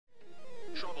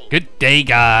Good day,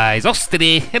 guys.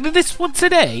 Ostity, and in this one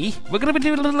today, we're going to be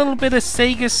doing a little bit of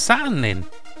Sega Saturn in.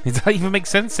 Does that even make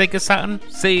sense? Sega Saturn?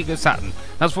 Sega Saturn.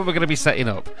 That's what we're going to be setting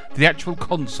up. The actual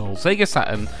console, Sega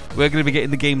Saturn, we're going to be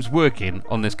getting the games working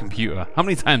on this computer. How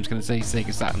many times can I say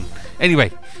Sega Saturn? Anyway,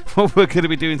 what we're going to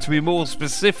be doing, to be more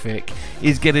specific,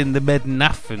 is getting the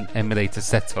Mednafen Emulator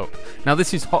set up. Now,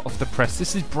 this is hot off the press.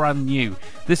 This is brand new.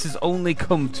 This has only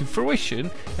come to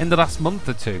fruition in the last month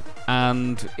or two,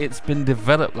 and it's been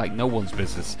developed like no one's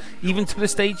business. Even to the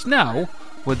stage now,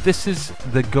 where this is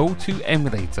the go-to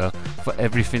emulator for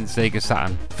everything Sega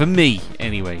Saturn. For me,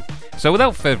 anyway. So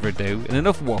without further ado, and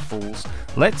enough waffles,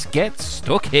 let's get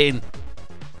stuck in.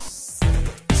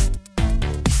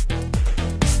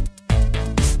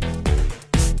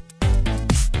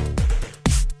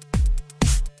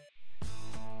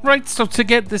 Right, so to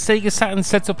get the Sega Saturn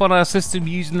set up on our system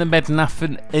using the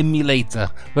Mednafen Emulator,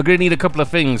 we're going to need a couple of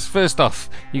things. First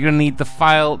off, you're going to need the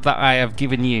file that I have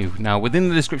given you. Now, within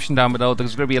the description down below,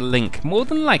 there's going to be a link, more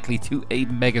than likely to a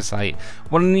megasite.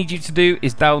 What I need you to do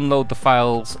is download the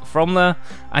files from there,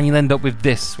 and you'll end up with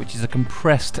this, which is a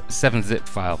compressed 7-zip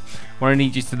file. What I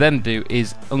need you to then do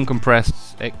is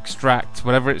uncompress, extract,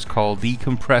 whatever it's called,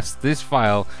 decompress this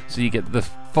file so you get the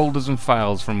folders and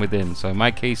files from within. So in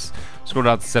my case, scroll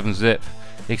down to 7-zip,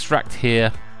 extract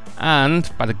here, and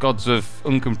by the gods of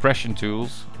uncompression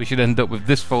tools, we should end up with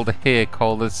this folder here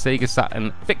called the Sega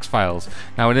Saturn fix files.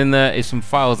 Now within there is some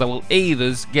files that will aid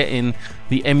us getting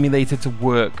the emulator to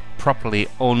work properly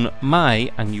on my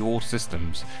and your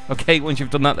systems. Okay, once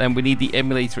you've done that, then we need the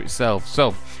emulator itself.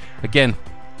 So again,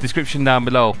 description down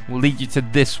below will lead you to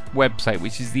this website,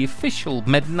 which is the official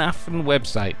Mednafen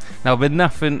website. Now,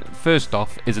 Mednafen, first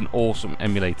off, is an awesome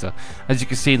emulator. As you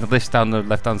can see in the list down the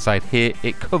left hand side here,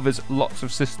 it covers lots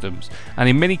of systems, and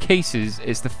in many cases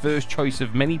it's the first choice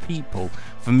of many people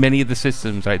for many of the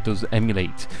systems that it does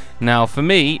emulate. Now for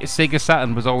me, Sega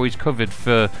Saturn was always covered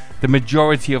for the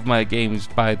majority of my games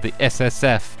by the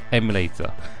SSF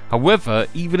emulator. However,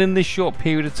 even in this short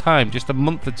period of time, just a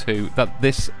month or two that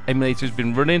this emulator has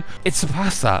been running, it's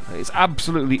surpassed that. It's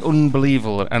absolutely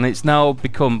unbelievable, and it's now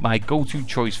become my go-to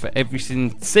choice for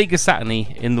everything Sega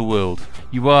Saturn-y in the world.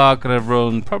 You are going to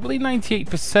run probably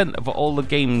 98% of all the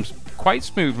games quite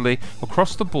smoothly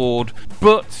across the board,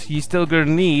 but you're still going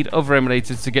to need other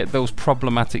emulators to get those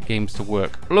problematic games to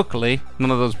work. Luckily,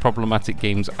 none of those problematic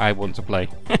games I want to play.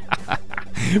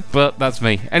 But that's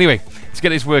me. Anyway, let's get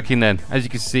this working then. As you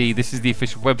can see, this is the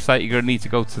official website. You're going to need to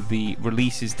go to the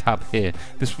releases tab here.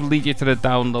 This will lead you to the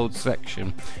download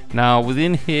section. Now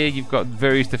within here you've got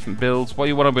various different builds. What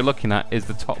you want to be looking at is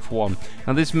the top one.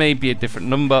 Now this may be a different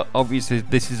number. Obviously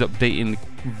this is updating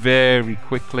very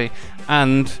quickly,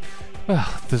 and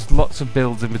there's lots of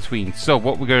builds in between. So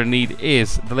what we're going to need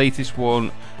is the latest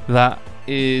one that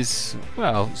is,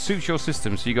 well, suits your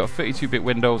system. So you got 32-bit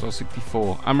Windows or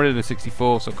 64. I'm running a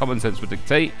 64, so common sense would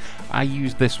dictate I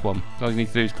use this one. All you need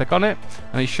to do is click on it,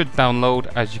 and it should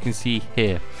download, as you can see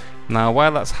here. Now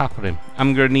while that's happening,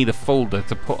 I'm going to need a folder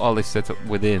to put all this setup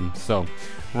within. So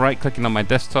right clicking on my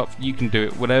desktop, you can do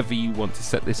it whatever you want to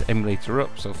set this emulator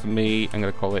up. So for me, I'm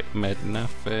going to call it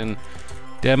Mednafen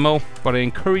Demo, but I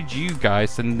encourage you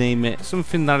guys to name it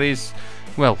something that is,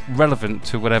 well, relevant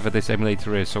to whatever this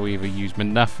emulator is. So either use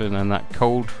Mednafen and that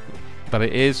code that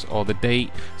it is, or the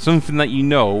date, something that you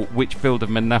know which build of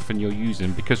Mednafen you're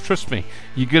using, because trust me,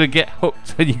 you're going to get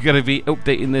hooked and you're going to be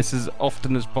updating this as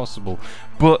often as possible,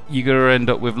 but you're going to end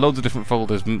up with loads of different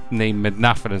folders named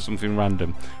Mednafen and something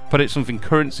random. Put it something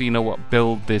current so you know what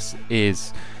build this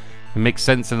is. It makes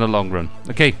sense in the long run.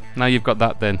 Okay, now you've got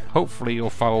that, then hopefully your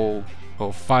file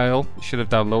should have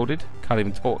downloaded. Can't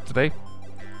even talk today.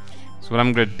 So what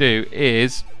I'm going to do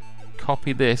is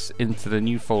copy this into the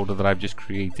new folder that I've just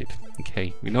created.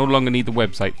 Okay, we no longer need the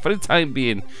website for the time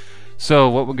being. So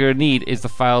what we're going to need is the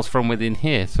files from within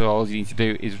here. So all you need to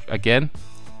do is, again,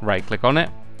 right click on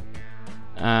it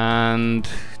and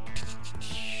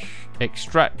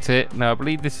extract it. Now I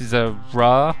believe this is a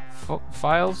RAR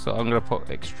file, so I'm going to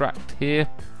put extract here,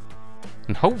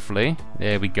 and hopefully,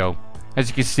 there we go. As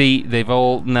you can see, they've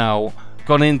all now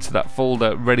gone into that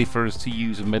folder ready for us to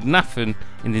use. Mednafen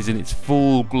is in its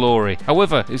full glory.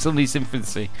 However, it's only its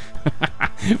infancy.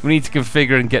 We need to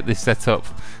configure and get this set up.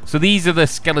 So these are the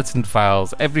skeleton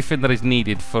files, everything that is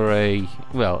needed for a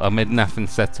Mednafen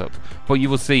setup. But you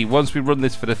will see, once we run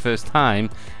this for the first time,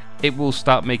 it will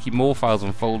start making more files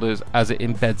and folders as it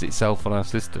embeds itself on our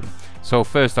system. So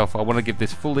first off, I want to give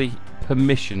this full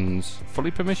permissions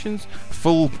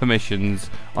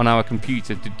on our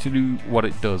computer to do what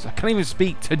it does. I can't even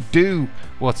speak. To do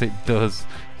what it does.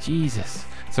 Jesus.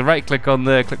 So right click on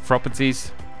there, click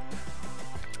properties,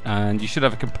 and you should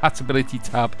have a compatibility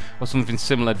tab or something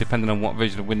similar depending on what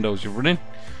version of Windows you're running.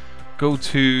 Go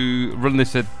to run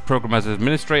this program as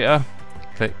administrator,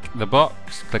 click the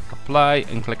box, click apply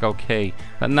and click OK.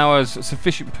 That now has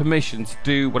sufficient permission to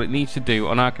do what it needs to do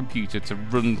on our computer to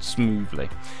run smoothly.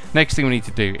 Next thing we need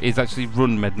to do is actually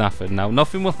run Mednafen. Now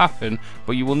nothing will happen,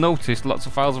 but you will notice lots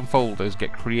of files and folders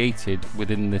get created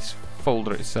within this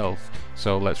folder itself.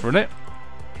 So let's run it.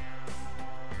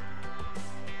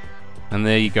 And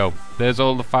there you go. There's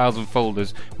all the files and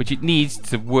folders which it needs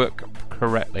to work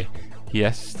correctly.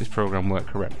 Yes, this program worked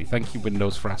correctly. Thank you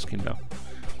Windows for asking though.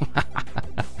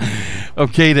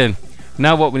 Okay then,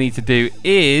 now what we need to do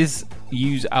is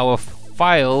use our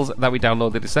files that we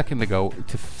downloaded a second ago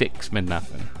to fix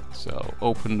Mednafen. So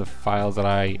open the files that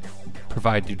I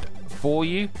provided for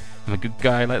you. I'm a good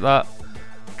guy like that.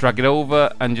 Drag it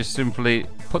over and just simply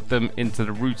put them into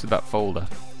the root of that folder.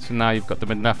 So now you've got the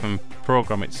Mednafen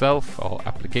program itself or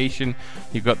application,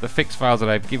 you've got the fix files that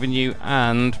I've given you,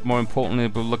 and more importantly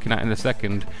we're looking at in a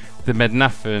second, the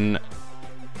Mednafen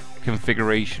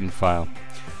configuration file.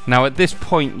 Now at this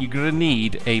point you're going to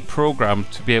need a program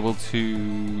to be able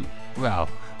to, well,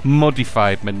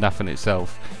 modify Mednafen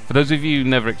itself. For those of you who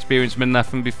never experienced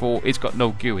Mednafen before, it's got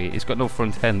no GUI, it's got no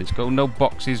front end, it's got no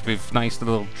boxes with nice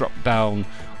little drop down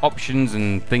options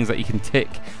and things that you can tick.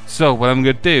 So what I'm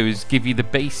going to do is give you the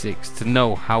basics to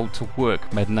know how to work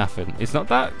Mednafen. It's not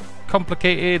that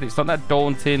complicated, it's not that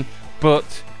daunting,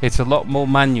 but it's a lot more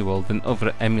manual than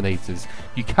other emulators.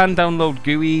 You can download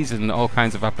GUIs and all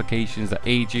kinds of applications that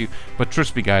aid you, but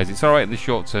trust me guys, it's alright in the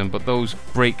short term, but those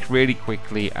break really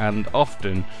quickly and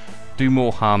often do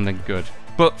more harm than good.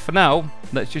 But for now,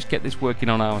 let's just get this working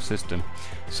on our system.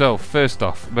 So first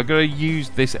off, we're going to use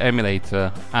this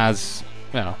emulator as,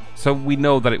 well, so we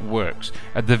know that it works.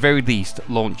 At the very least,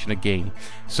 launching a game.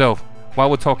 So while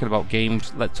we're talking about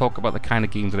games, let's talk about the kind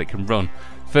of games that it can run.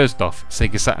 First off,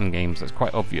 Sega Saturn games, that's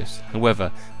quite obvious.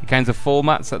 However, the kinds of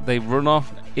formats that they run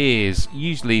off is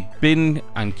usually bin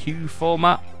and queue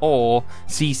format or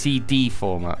CCD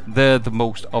format. They're the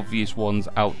most obvious ones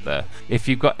out there. If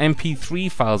you've got MP3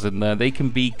 files in there, they can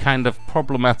be kind of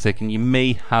problematic and you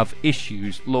may have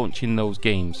issues launching those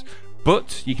games.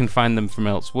 But you can find them from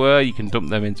elsewhere, you can dump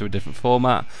them into a different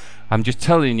format. I'm just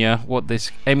telling you what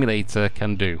this emulator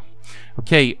can do.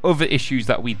 Okay, other issues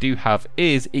that we do have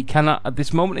is it cannot at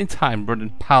this moment in time run in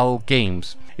PAL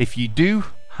games. If you do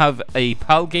have a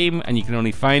PAL game and you can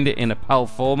only find it in a PAL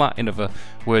format, in other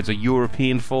words a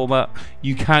European format,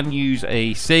 you can use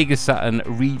a Sega Saturn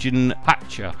region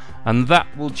patcher, and that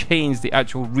will change the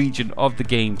actual region of the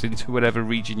games into whatever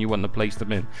region you want to place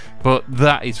them in. But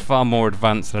that is far more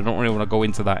advanced and I don't really want to go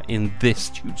into that in this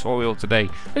tutorial today.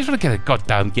 I just want to get a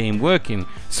goddamn game working.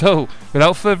 So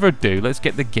without further ado, let's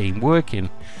get the game working.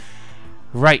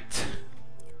 Right,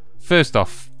 first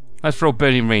off, let's throw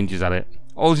Burning Rangers at it.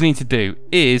 All you need to do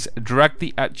is drag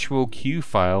the actual queue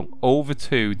file over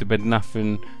to the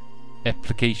Mednafen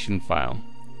application file.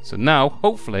 So now,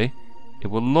 hopefully, it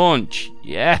will launch.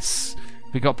 Yes!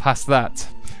 We got past that.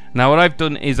 Now what I've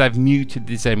done is I've muted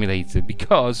this emulator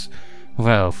because,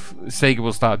 well, Sega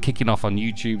will start kicking off on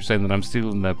YouTube saying that I'm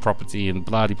stealing their property and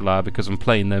blah de blah because I'm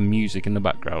playing their music in the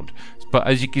background. But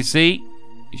as you can see,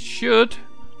 it should...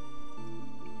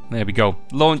 There we go,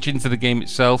 launch into the game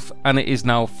itself, and it is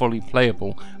now fully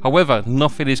playable. However,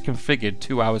 nothing is configured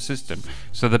to our system,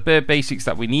 so the bare basics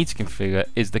that we need to configure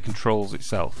is the controls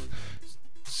itself.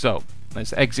 So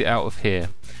let's exit out of here.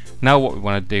 Now what we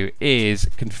want to do is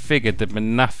configure the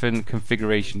Mednafen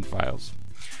configuration files.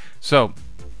 So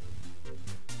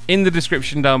in the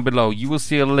description down below you will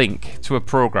see a link to a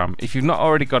program. If you've not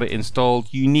already got it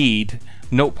installed, you need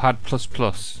Notepad++.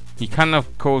 You can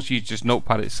of course use just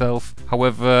Notepad itself,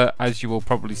 however as you will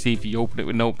probably see if you open it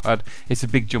with Notepad, it's a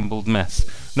big jumbled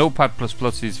mess. Notepad++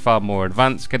 is far more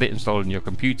advanced. Get it installed on your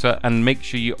computer and make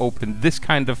sure you open this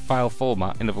kind of file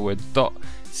format, in other words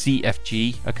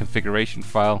 .cfg, a configuration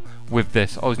file, with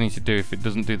this. All you need to do if it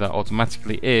doesn't do that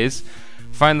automatically is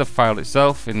find the file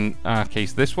itself, in our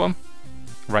case this one,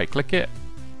 right click it,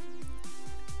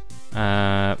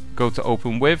 go to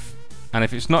open with, and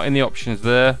if it's not in the options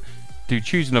there, do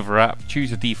choose another app,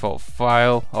 choose a default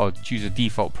file or choose a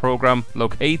default program,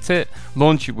 locate it,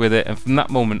 launch it with it, and from that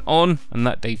moment on and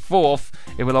that day forth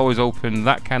it will always open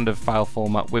that kind of file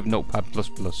format with Notepad++.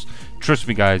 Trust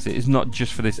me guys, it is not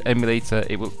just for this emulator,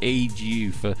 it will aid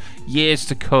you for years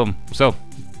to come. So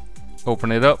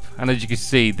open it up, and as you can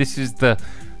see, this is the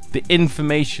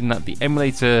information that the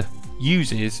emulator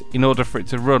uses in order for it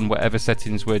to run whatever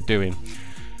settings we're doing.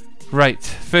 Right,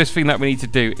 first thing that we need to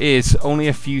do is only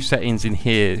a few settings in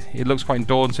here. It looks quite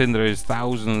daunting, there is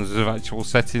thousands of actual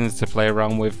settings to play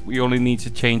around with. We only need to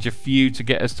change a few to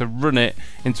get us to run it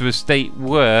into a state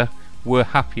where we're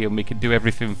happy and we can do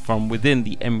everything from within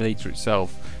the emulator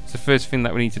itself. So the first thing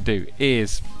that we need to do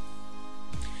is,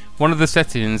 one of the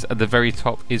settings at the very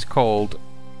top is called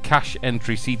cache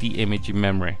entry CD image in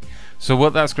memory. So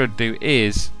what that's going to do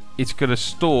is, it's going to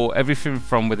store everything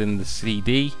from within the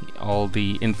CD, all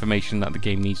the information that the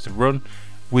game needs to run,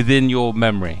 within your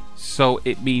memory. So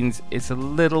it means it's a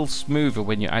little smoother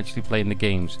when you're actually playing the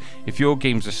games. If your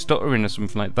games are stuttering or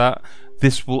something like that,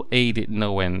 this will aid it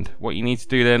no end. What you need to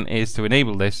do then is, to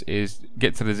enable this, is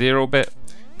get to the 0 bit,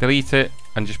 delete it,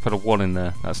 and just put a 1 in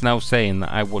there. That's now saying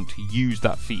that I want to use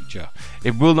that feature.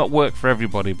 It will not work for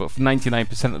everybody, but for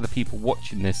 99% of the people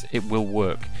watching this, it will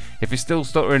work. If it's still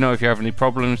stuttering or if you have any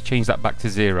problems, change that back to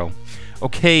 0.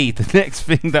 Okay, the next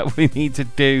thing that we need to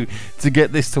do to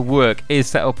get this to work is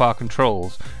set up our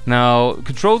controls. Now,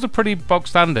 controls are pretty bog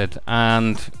standard,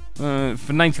 and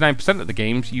for 99% of the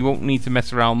games, you won't need to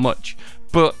mess around much,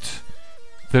 but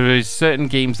there is certain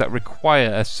games that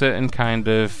require a certain kind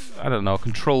of, I don't know,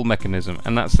 control mechanism,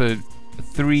 and that's a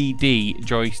 3D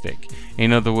joystick.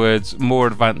 In other words, more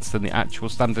advanced than the actual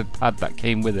standard pad that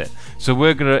came with it. So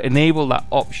we're going to enable that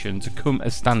option to come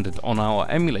as standard on our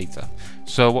emulator.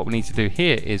 So what we need to do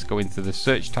here is go into the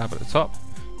search tab at the top,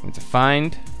 go into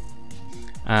find,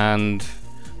 and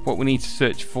what we need to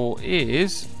search for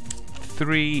is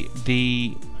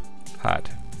 3D pad.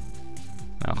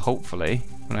 Now hopefully,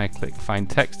 when I click find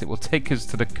text, it will take us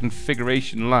to the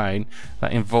configuration line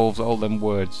that involves all them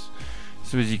words.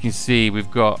 So as you can see,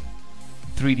 we've got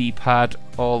 3D pad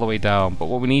all the way down, but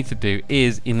what we need to do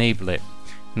is enable it.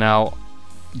 Now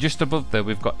just above there,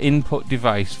 we've got input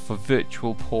device for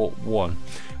virtual port 1.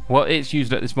 What it's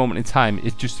used at this moment in time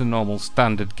is just a normal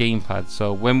standard gamepad.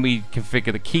 So when we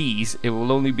configure the keys, it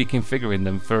will only be configuring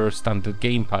them for a standard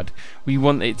gamepad. We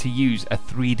want it to use a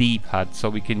 3D pad so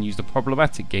we can use the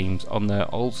problematic games on there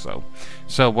also.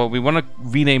 So what we want to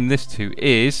rename this to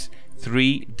is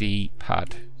 3D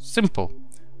pad. Simple.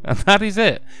 And that is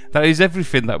it. That is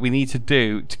everything that we need to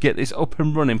do to get this up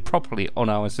and running properly on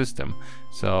our system.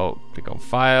 So click on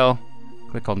file,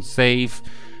 click on save.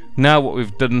 Now what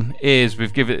we've done is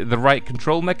we've given it the right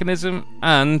control mechanism,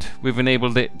 and we've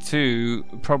enabled it to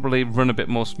probably run a bit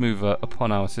more smoother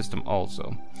upon our system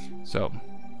also. So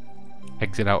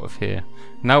exit out of here.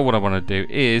 Now what I want to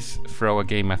do is throw a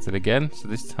game at it again. So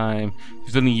this time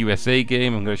we've done a USA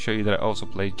game. I'm going to show you that it also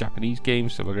plays Japanese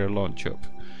games. So we're going to launch up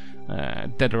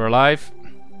Dead or Alive,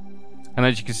 and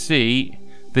as you can see,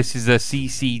 this is a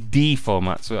CCD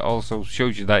format, so it also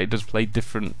shows you that it does play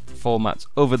different formats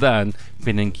other than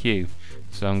bin and queue.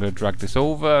 So I'm going to drag this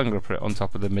over, I'm going to put it on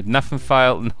top of the Mednafen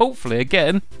file, and hopefully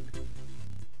again,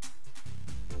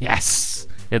 yes,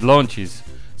 it launches.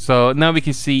 So now we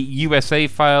can see USA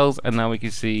files, and now we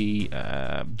can see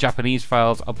Japanese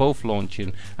files are both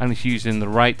launching, and it's using the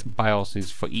right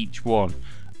BIOSes for each one.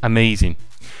 Amazing.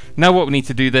 Now what we need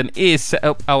to do then is set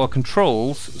up our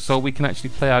controls so we can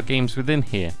actually play our games within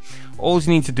here. All you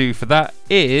need to do for that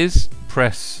is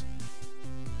press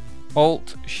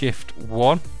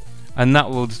Alt-Shift-1, and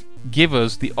that will give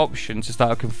us the option to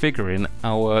start configuring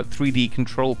our 3D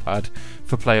control pad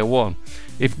for player 1.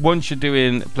 If once you're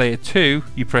doing player 2,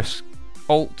 you press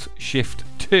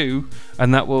Alt-Shift-2,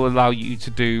 and that will allow you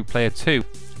to do player 2.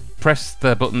 Press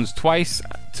the buttons twice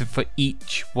for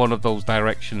each one of those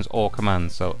directions or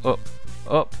commands. So up,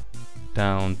 up,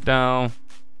 down, down,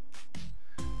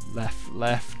 left,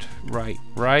 left, right,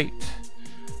 right,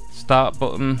 start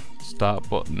button, start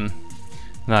button.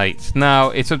 Right, now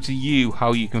it's up to you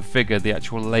how you configure the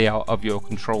actual layout of your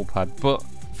control pad, but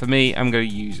for me I'm going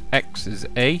to use X as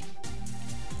A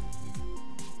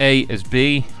as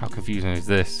B, how confusing is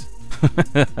this,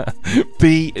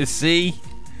 B as C,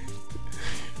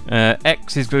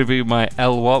 X is going to be my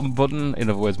L1 button, in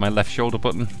other words my left shoulder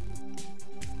button.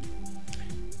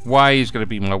 Y is going to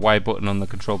be my Y button on the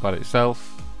control pad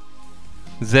itself.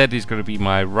 Z is going to be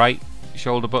my right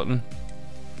shoulder button.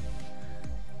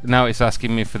 Now it's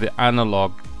asking me for the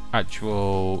analog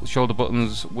actual shoulder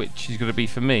buttons, which is going to be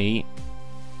for me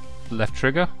left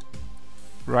trigger,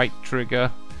 right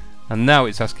trigger, and now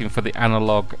it's asking for the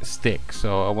analog stick,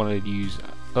 so I want to use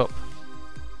up,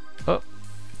 up,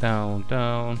 down,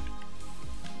 down,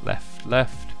 left,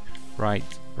 left, right,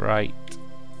 right.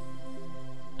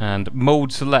 And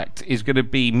mode select is going to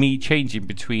be me changing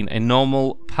between a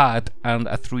normal pad and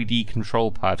a 3D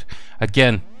control pad.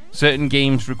 Again, certain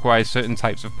games require certain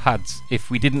types of pads. If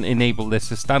we didn't enable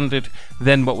this as standard,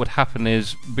 then what would happen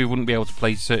is we wouldn't be able to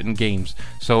play certain games.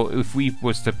 So if we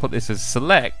was to put this as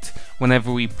select,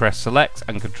 whenever we press select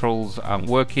and controls aren't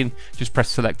working, just press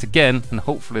select again, and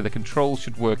hopefully the controls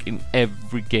should work in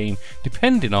every game,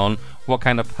 depending on what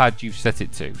kind of pad you've set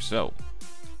it to. So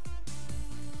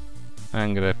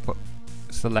I'm gonna put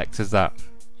select as that.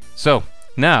 So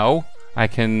now I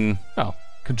can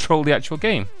control the actual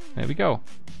game. There we go.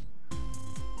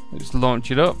 Let's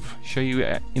launch it up, show you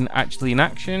it actually in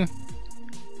action.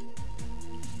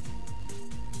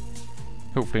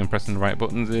 Hopefully I'm pressing the right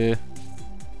buttons here.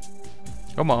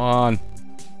 Come on.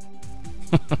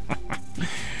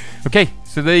 Okay,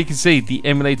 so there you can see the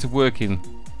emulator working.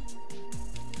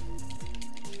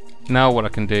 Now what I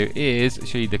can do is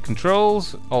show you the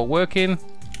controls all working.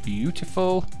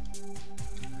 Beautiful.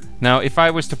 Now if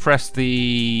I was to press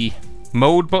the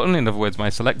mode button, in other words my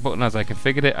select button as I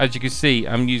configured it, as you can see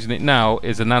I'm using it now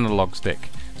as an analog stick.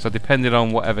 So depending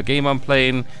on whatever game I'm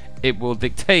playing, it will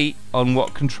dictate on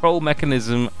what control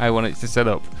mechanism I want it to set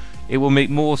up. It will make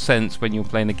more sense when you're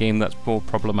playing a game that's more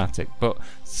problematic, but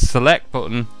select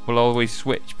button will always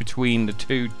switch between the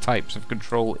two types of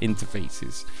control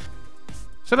interfaces.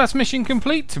 So that's mission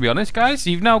complete, to be honest, guys.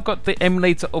 You've now got the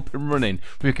emulator up and running.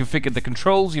 We've configured the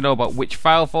controls, you know about which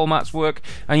file formats work,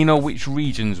 and you know which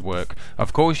regions work.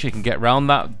 Of course, you can get around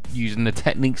that using the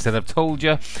techniques that I've told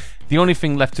you. The only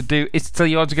thing left to do is to tell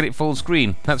you how to get it full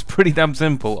screen. That's pretty damn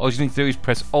simple. All you need to do is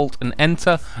press Alt and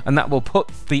Enter, and that will put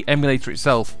the emulator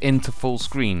itself into full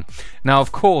screen. Now,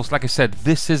 of course, like I said,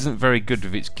 this isn't very good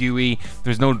with its GUI.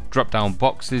 There's no drop-down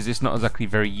boxes. It's not exactly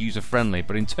very user-friendly.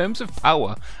 But in terms of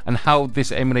power and how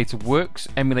this emulator works,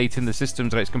 emulating the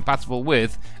systems that it's compatible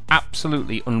with,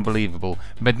 absolutely unbelievable.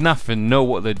 Mednafen know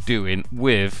what they're doing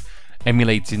with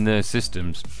emulating their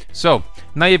systems. So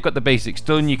now you've got the basics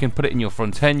done. You can put it in your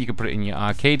front end, you can put it in your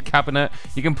arcade cabinet,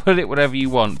 you can put it whatever you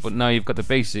want, but now you've got the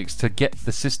basics to get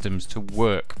the systems to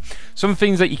work. Some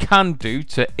things that you can do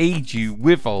to aid you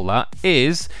with all that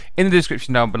is in the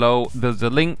description down below. There's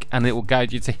a link and it will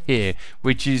guide you to here,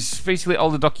 which is basically all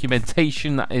the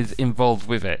documentation that is involved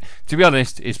with it. To be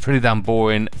honest, it's pretty damn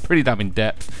boring, pretty damn in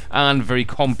depth, and very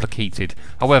complicated.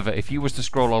 However, if you was to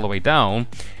scroll all the way down,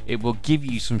 it will give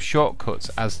you some shortcuts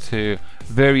as to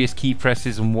various key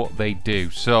presses and what they do.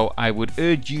 So I would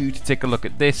urge you to take a look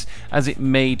at this, as it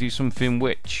may do something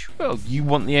which, well, you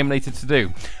want the emulator to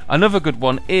do. Another good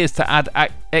one is to add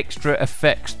extra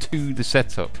effects to the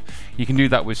setup. You can do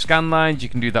that with scan lines, you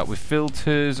can do that with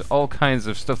filters, all kinds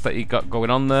of stuff that you got going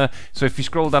on there. So if you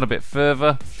scroll down a bit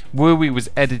further, where we was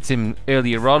editing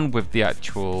earlier on with the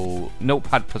actual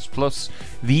Notepad++,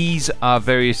 these are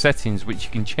various settings which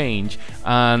you can change,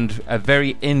 and a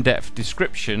very in-depth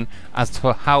description as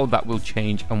to how that will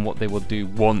change and what they will do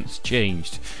once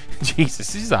changed.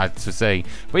 Jesus, this is hard to say.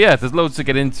 But yeah, there's loads to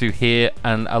get into here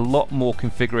and a lot more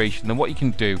configuration than what you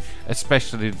can do,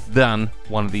 especially than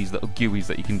one of these little GUIs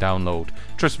that you can download.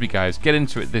 Trust me guys, get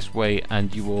into it this way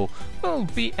and you will, well,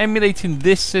 be emulating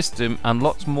this system and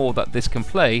lots more that this can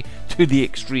play to the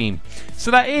extreme.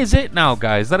 So that is it now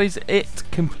guys, that is it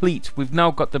complete. We've now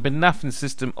got the Mednafen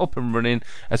system up and running,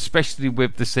 especially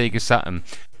with the Sega Saturn.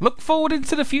 Look forward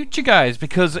into the future guys,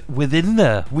 because within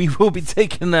there we will be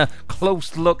taking a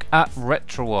close look at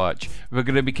RetroArch. We're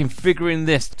going to be configuring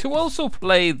this to also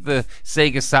play the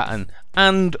Sega Saturn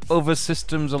and other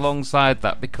systems alongside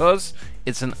that, because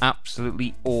it's an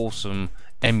absolutely awesome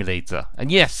emulator.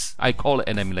 And yes, I call it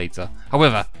an emulator.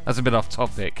 However, that's a bit off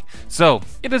topic. So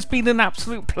it has been an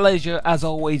absolute pleasure as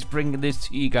always bringing this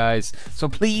to you guys. So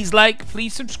please like,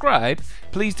 please subscribe,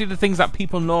 please do the things that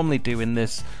people normally do in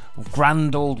this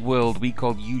grand old world we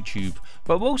call YouTube.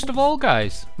 But most of all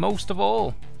guys, most of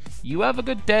all, you have a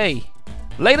good day.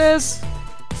 Laters!